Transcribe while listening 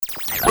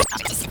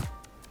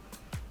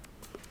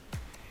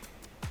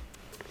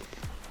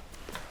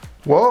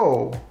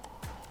Whoa.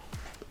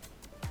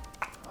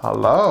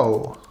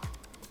 Hello.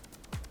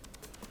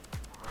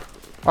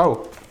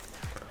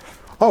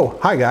 Oh,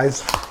 hi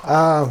guys.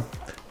 As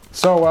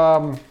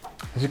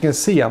you can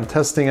see, I'm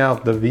testing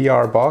out the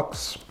VR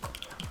box.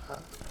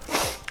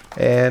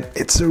 And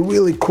it's a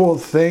really cool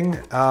thing.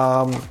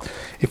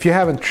 If you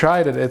haven't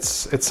tried it,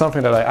 it's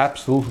something that I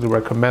absolutely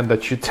recommend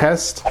that you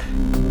test.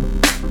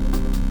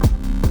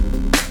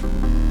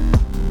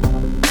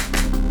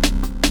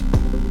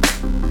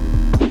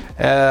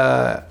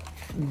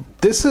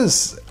 This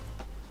is,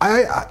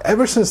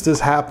 ever since this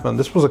happened,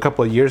 this was a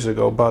couple of years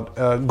ago, but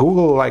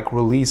Google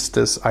released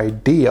this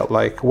idea,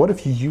 what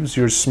if you use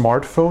your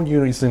smartphone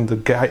using the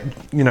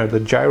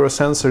gyro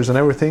sensors and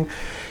everything,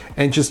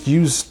 and just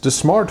use the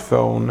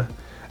smartphone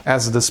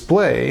as a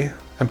display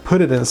and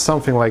put it in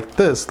something like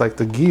this, like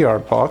the Gear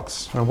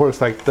box. It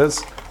works like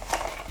this.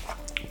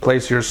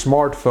 Place your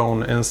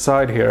smartphone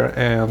inside here,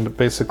 and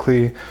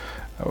basically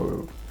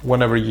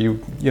whenever you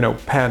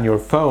pan your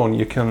phone,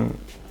 you can,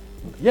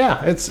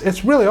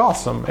 it's really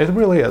awesome. It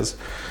really is.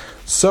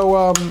 So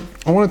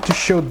I wanted to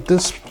show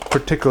this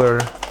particular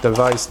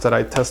device that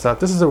I tested out.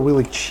 This is a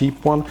really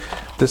cheap one.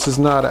 This is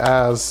not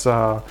as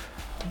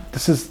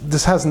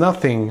this has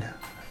nothing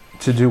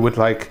to do with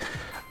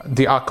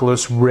the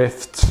Oculus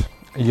Rift,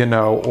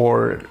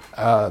 or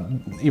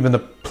even the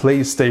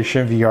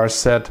PlayStation VR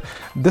set.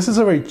 This is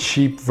a very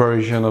cheap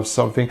version of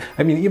something.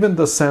 I mean, even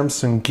the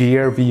Samsung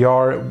Gear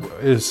VR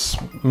is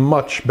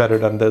much better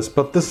than this,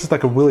 but this is a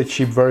really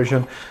cheap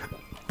version.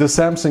 The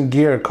Samsung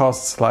Gear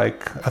costs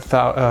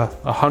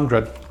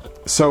 $100,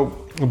 so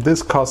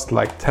this costs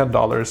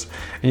 $10,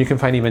 and you can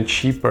find even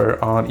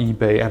cheaper on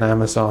eBay and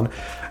Amazon.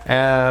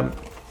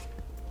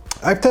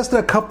 I've tested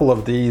a couple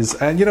of these,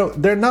 and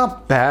they're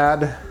not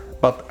bad,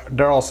 but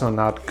they're also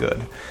not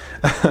good.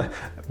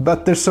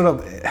 But they're sort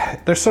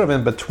of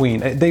in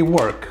between. They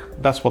work.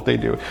 That's what they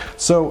do.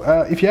 So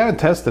if you haven't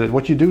tested it,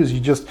 what you do is you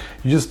just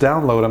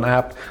download an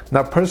app.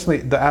 Now,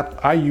 personally, the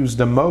app I use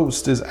the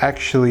most is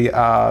actually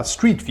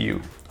Street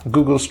View,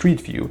 Google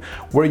Street View,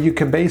 where you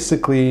can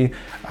basically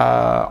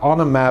on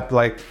a map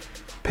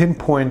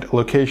pinpoint a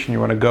location you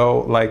want to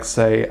go,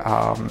 say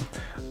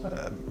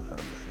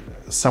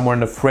somewhere in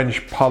the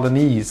French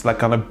Polynesia,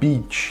 on a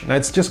beach. Now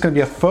it's just going to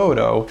be a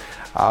photo,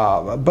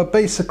 but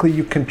basically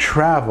you can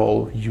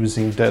travel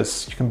using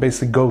this. You can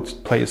basically go to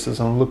places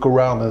and look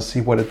around and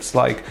see what it's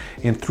like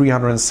in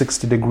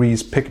 360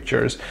 degrees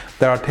pictures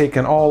that are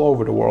taken all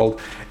over the world,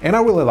 and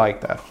I really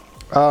like that.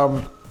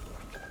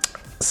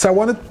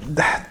 So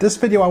this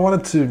video I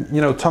wanted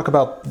to talk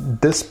about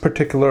this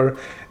particular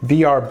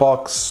VR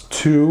Box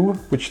 2,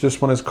 which this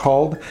one is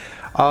called.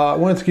 I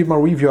wanted to give my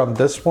review on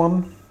this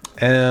one,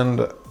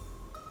 and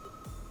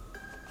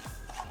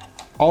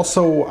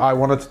also, I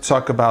wanted to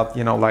talk about,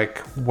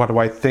 what do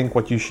I think,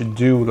 what you should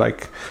do,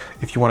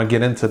 if you want to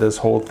get into this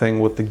whole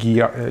thing with the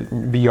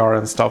VR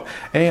and stuff.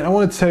 And I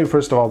wanted to tell you,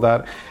 first of all,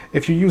 that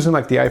if you're using the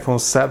iPhone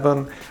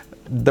 7,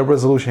 the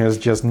resolution is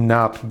just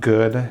not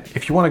good.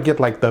 If you want to get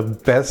the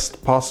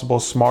best possible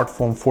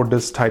smartphone for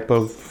this type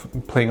of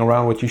playing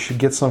around with, you should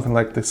get something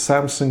like the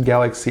Samsung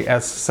Galaxy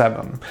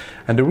S7.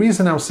 And the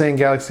reason I'm saying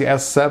Galaxy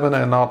S7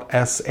 and not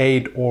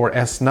S8 or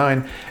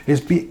S9 is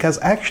because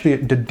actually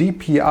the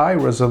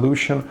DPI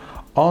resolution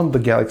on the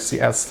Galaxy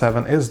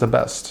S7 is the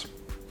best.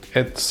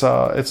 It's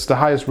the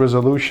highest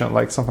resolution,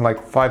 something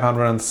like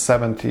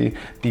 570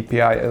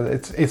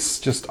 DPI. It's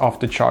just off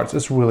the charts.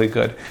 It's really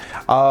good.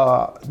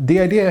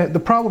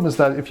 The problem is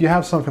that if you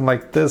have something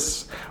like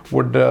this,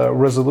 where the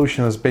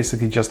resolution is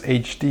basically just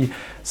HD,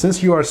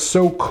 since you are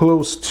so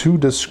close to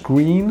the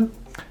screen,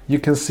 you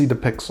can see the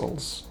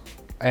pixels,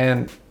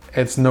 and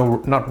it's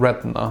not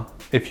Retina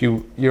if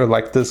you're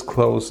this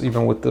close,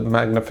 even with the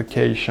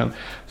magnification.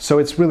 So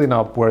it's really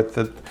not worth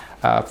it.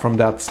 From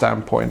that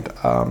standpoint,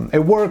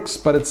 it works,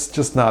 but it's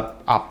just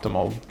not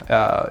optimal.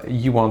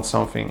 You want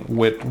something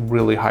with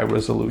really high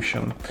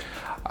resolution.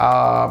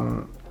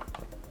 I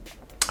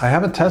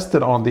haven't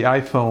tested on the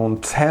iPhone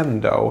 10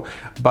 though,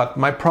 but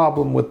my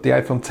problem with the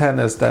iPhone 10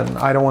 is that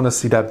I don't want to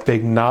see that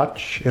big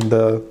notch in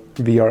the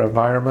VR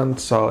environment,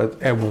 so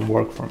it won't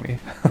work for me.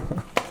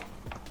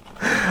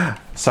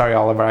 Sorry,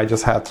 Oliver, I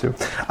just had to.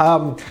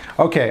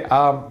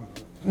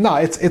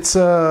 No,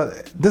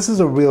 this is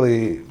a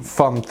really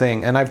fun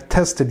thing, and I've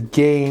tested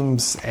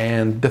games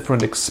and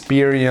different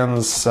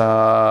experience. There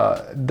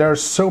are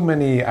so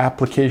many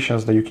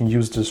applications that you can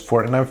use this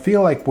for, and I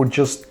feel like we're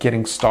just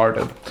getting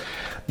started.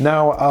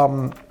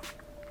 Now,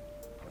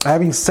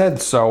 having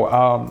said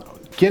so,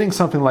 getting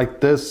something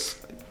like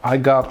this, I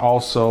got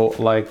also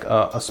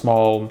a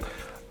small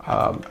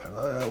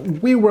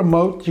Wii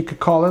Remote, you could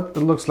call it.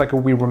 It looks like a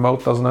Wii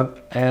Remote, doesn't it?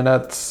 And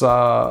that's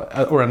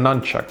or a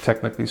nunchuck,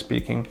 technically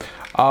speaking.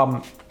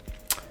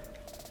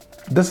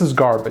 This is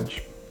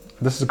garbage.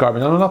 This is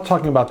garbage. And I'm not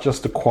talking about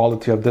just the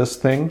quality of this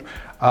thing.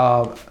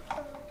 The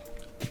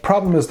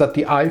problem is that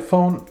the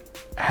iPhone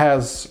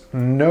has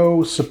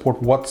no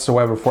support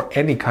whatsoever for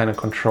any kind of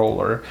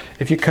controller.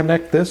 If you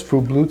connect this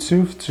through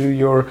Bluetooth to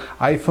your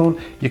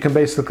iPhone, you can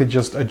basically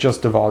just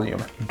adjust the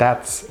volume.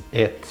 That's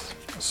it.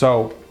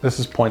 So this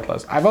is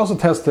pointless. I've also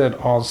tested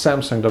on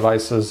Samsung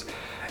devices,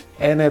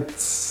 and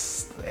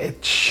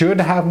it should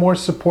have more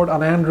support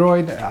on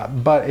Android,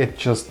 but it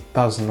just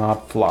does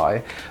not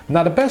fly.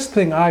 Now the best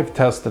thing I've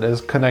tested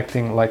is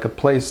connecting like a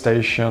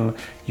PlayStation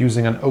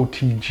using an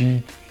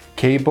OTG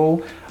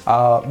cable.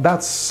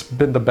 That's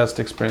been the best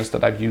experience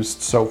that I've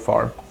used so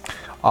far.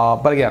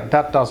 But again,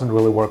 that doesn't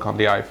really work on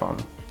the iPhone,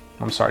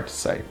 I'm sorry to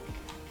say.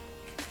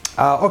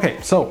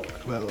 Okay, so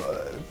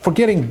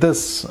forgetting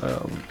this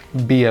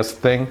BS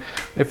thing,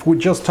 if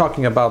we're just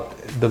talking about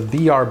the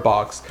VR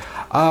box,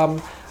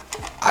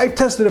 I've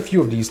tested a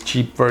few of these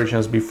cheap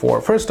versions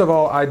before. First of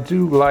all, I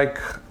do like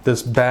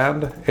this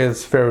band.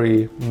 It's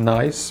very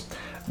nice.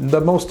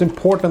 The most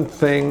important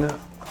thing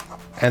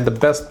and the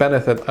best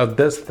benefit of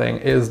this thing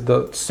is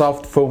the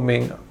soft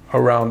foaming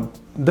around.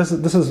 This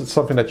is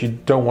something that you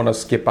don't want to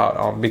skip out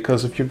on,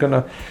 because if you're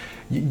gonna,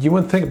 you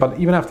wouldn't think about it,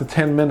 even after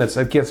 10 minutes,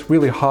 it gets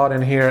really hot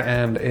in here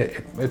and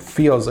it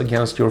feels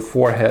against your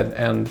forehead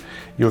and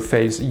your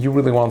face. You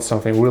really want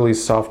something really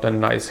soft and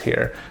nice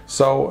here.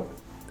 So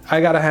I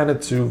gotta hand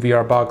it to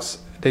VRBox.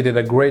 They did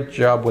a great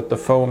job with the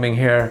foaming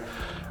here.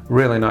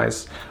 Really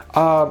nice.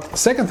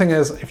 Second thing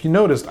is, if you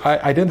noticed,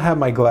 I didn't have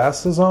my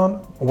glasses on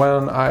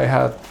when I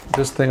had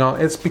this thing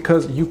on. It's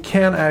because you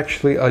can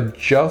actually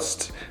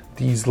adjust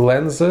these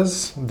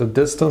lenses, the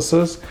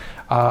distances.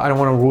 I don't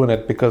want to ruin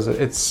it because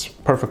it's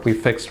perfectly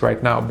fixed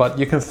right now, but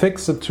you can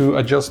fix it to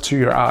adjust to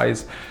your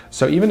eyes.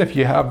 So even if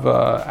you have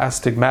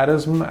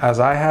astigmatism, as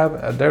I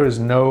have, there is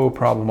no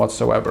problem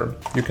whatsoever.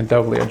 You can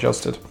definitely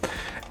adjust it.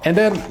 And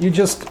then you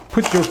just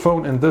put your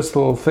phone in this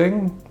little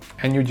thing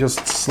and you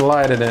just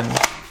slide it in.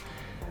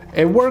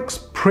 It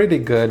works pretty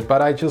good,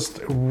 but I just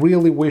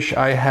really wish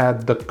I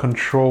had the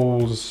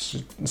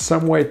controls,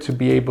 some way to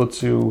be able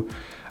to,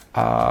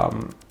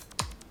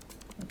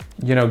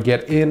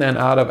 get in and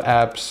out of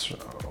apps,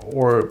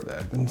 or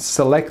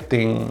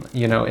selecting,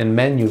 in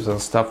menus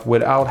and stuff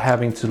without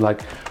having to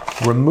like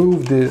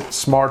remove the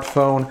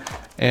smartphone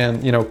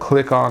and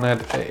click on it.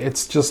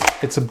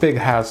 It's a big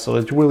hassle.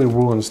 It really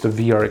ruins the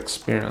VR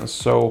experience.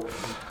 So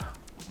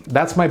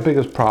that's my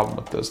biggest problem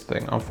with this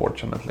thing,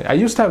 unfortunately. I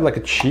used to have like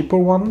a cheaper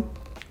one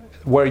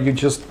where you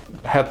just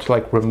had to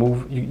like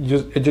remove, you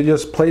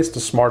just place the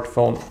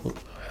smartphone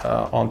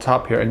on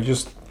top here and you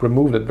just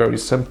removed it very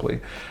simply.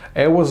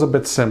 It was a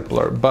bit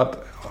simpler,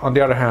 but on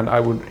the other hand, I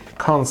would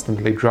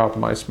constantly drop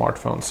my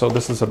smartphone. So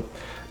this is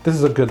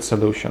a good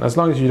solution, as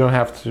long as you don't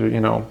have to,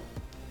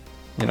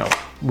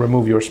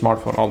 remove your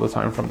smartphone all the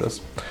time from this.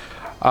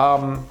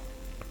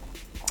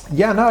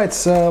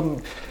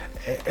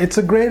 It's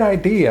a great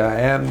idea,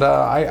 and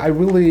I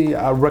really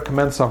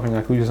recommend something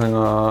like using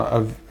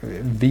a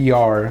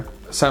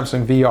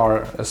Samsung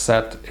VR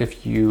set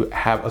if you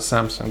have a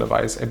Samsung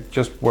device. It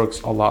just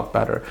works a lot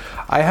better.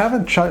 I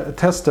haven't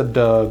tested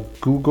the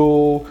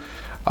Google,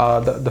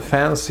 the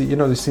fancy,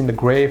 you've seen the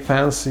gray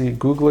fancy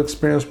Google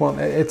Experience one.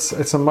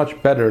 It's a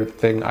much better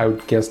thing, I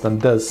would guess, than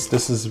this.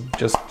 This is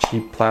just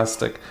cheap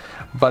plastic,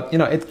 but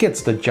it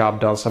gets the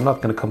job done, so I'm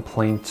not going to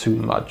complain too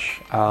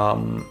much.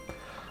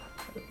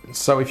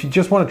 So if you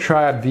just want to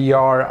try out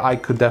VR, I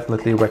could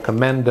definitely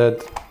recommend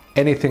it.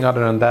 Anything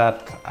other than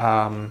that,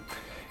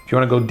 if you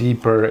want to go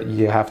deeper,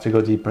 you have to go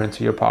deeper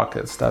into your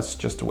pockets. That's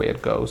just the way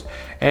it goes.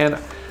 And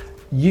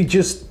you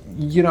just,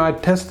 I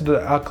tested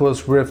the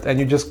Oculus Rift, and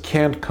you just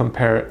can't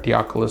compare the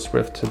Oculus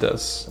Rift to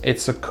this.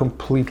 It's a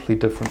completely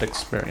different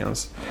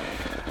experience.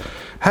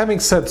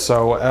 Having said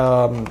so,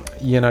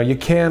 you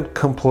can't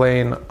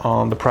complain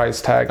on the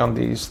price tag on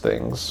these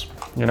things.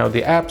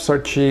 The apps are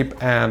cheap,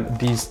 and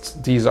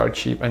these are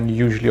cheap, and you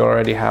usually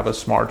already have a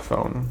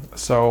smartphone.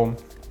 So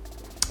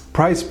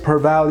price per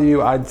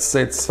value, I'd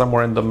say it's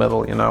somewhere in the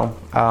middle,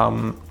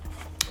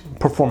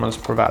 performance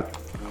per value.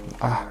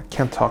 I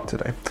can't talk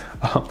today.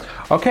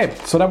 Okay,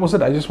 so that was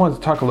it. I just wanted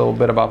to talk a little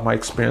bit about my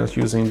experience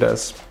using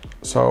this.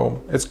 So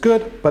it's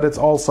good, but it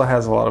also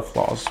has a lot of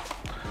flaws.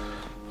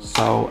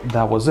 So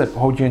that was it.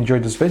 Hope you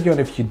enjoyed this video, and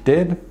if you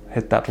did,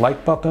 hit that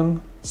like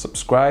button,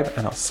 subscribe,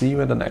 and I'll see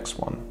you in the next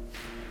one.